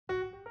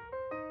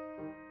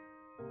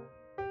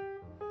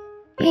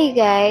Hey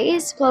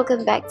guys,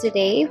 welcome back.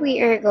 Today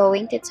we are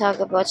going to talk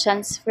about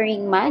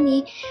transferring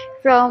money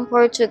from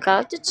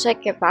Portugal to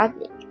Czech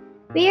Republic.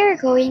 We are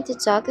going to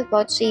talk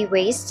about 3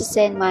 ways to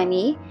send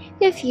money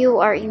if you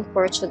are in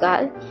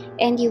Portugal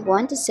and you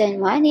want to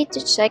send money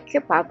to Czech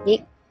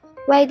Republic.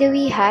 Why do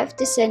we have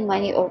to send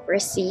money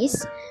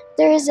overseas?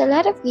 There is a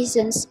lot of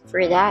reasons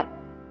for that.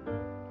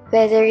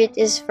 Whether it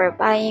is for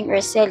buying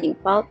or selling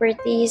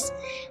properties,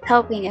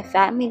 helping a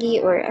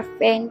family or a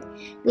friend,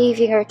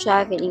 living or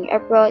traveling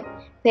abroad,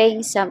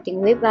 paying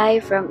something we buy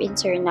from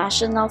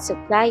international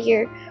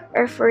supplier,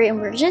 or for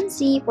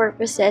emergency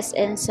purposes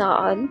and so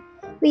on,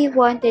 we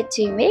wanted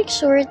to make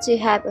sure to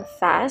have a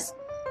fast,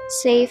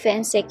 safe,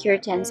 and secure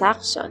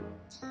transaction.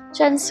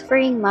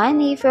 Transferring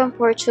money from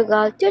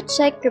Portugal to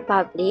Czech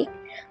Republic,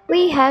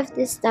 we have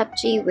these top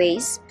 3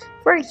 ways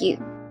for you.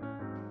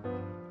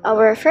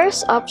 Our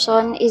first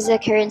option is a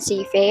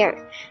currency fair.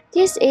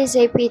 This is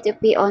a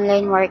P2P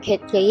online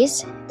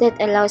marketplace that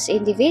allows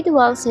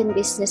individuals and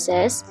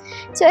businesses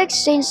to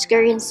exchange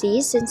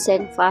currencies and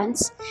send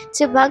funds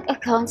to bank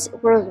accounts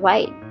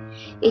worldwide.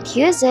 It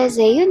uses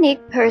a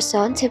unique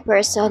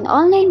person-to-person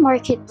online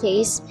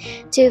marketplace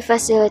to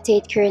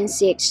facilitate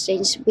currency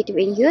exchange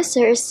between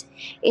users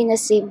in a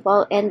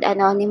simple and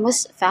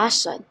anonymous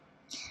fashion.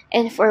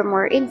 And for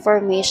more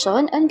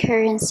information on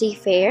currency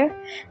fair,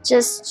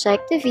 just check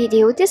the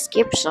video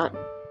description.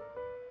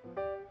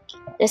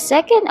 The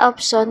second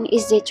option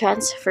is the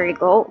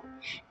TransferGo.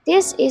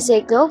 This is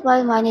a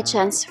global money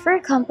transfer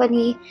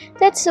company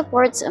that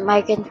supports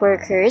migrant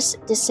workers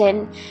to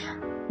send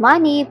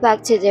money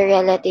back to their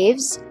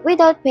relatives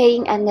without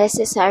paying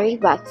unnecessary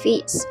back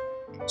fees.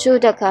 Through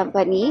the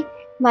company,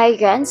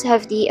 migrants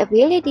have the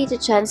ability to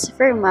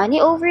transfer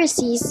money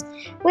overseas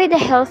with the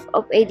help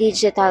of a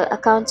digital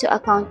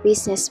account-to-account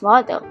business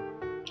model.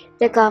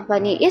 The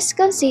company is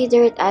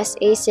considered as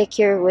a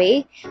secure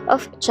way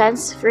of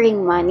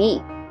transferring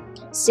money.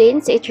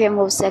 Since it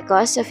removes the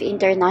cost of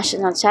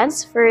international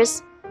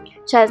transfers,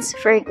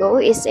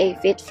 TransferGo is a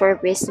fit for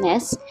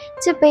business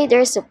to pay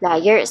their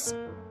suppliers.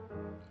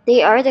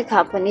 They are the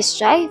company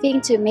striving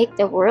to make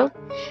the world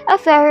a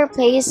fairer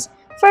place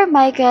for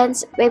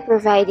migrants by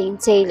providing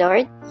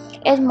tailored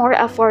and more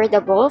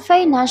affordable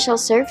financial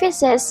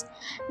services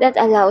that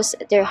allows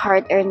their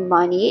hard-earned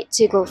money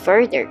to go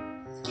further.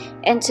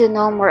 And to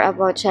know more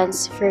about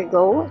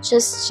TransferGo,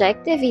 just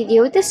check the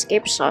video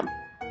description.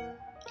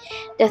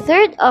 The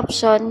third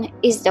option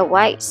is the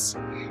Wise.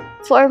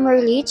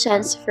 Formerly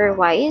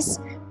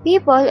TransferWise,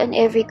 people on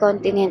every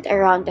continent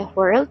around the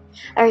world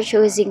are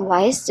choosing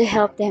Wise to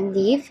help them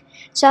live,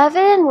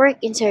 travel, and work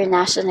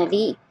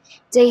internationally.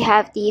 They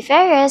have the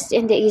fairest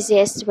and the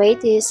easiest way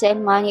to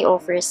send money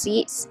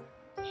overseas.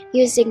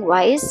 Using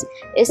Wise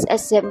is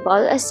as simple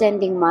as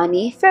sending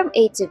money from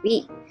A to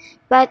B,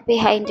 but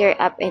behind their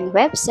app and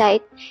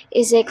website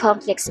is a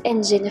complex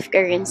engine of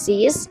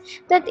currencies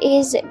that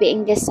is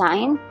being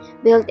designed,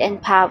 built,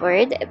 and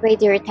powered by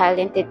their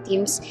talented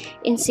teams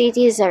in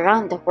cities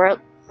around the world.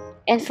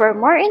 And for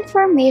more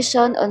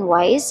information on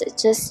Wise,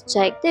 just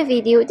check the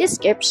video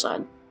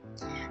description.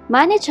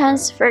 Money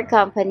transfer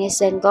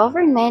companies and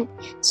government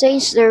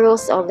change the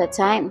rules all the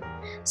time.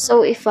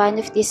 So if one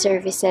of these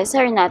services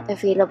are not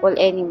available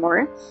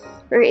anymore,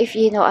 or if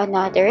you know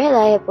another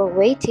reliable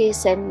way to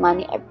send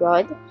money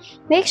abroad,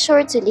 make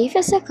sure to leave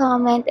us a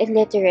comment and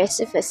let the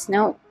rest of us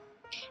know.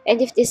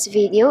 And if this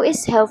video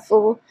is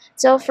helpful,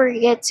 don't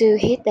forget to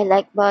hit the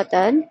like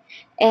button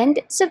and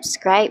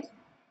subscribe.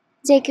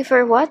 Thank you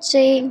for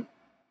watching.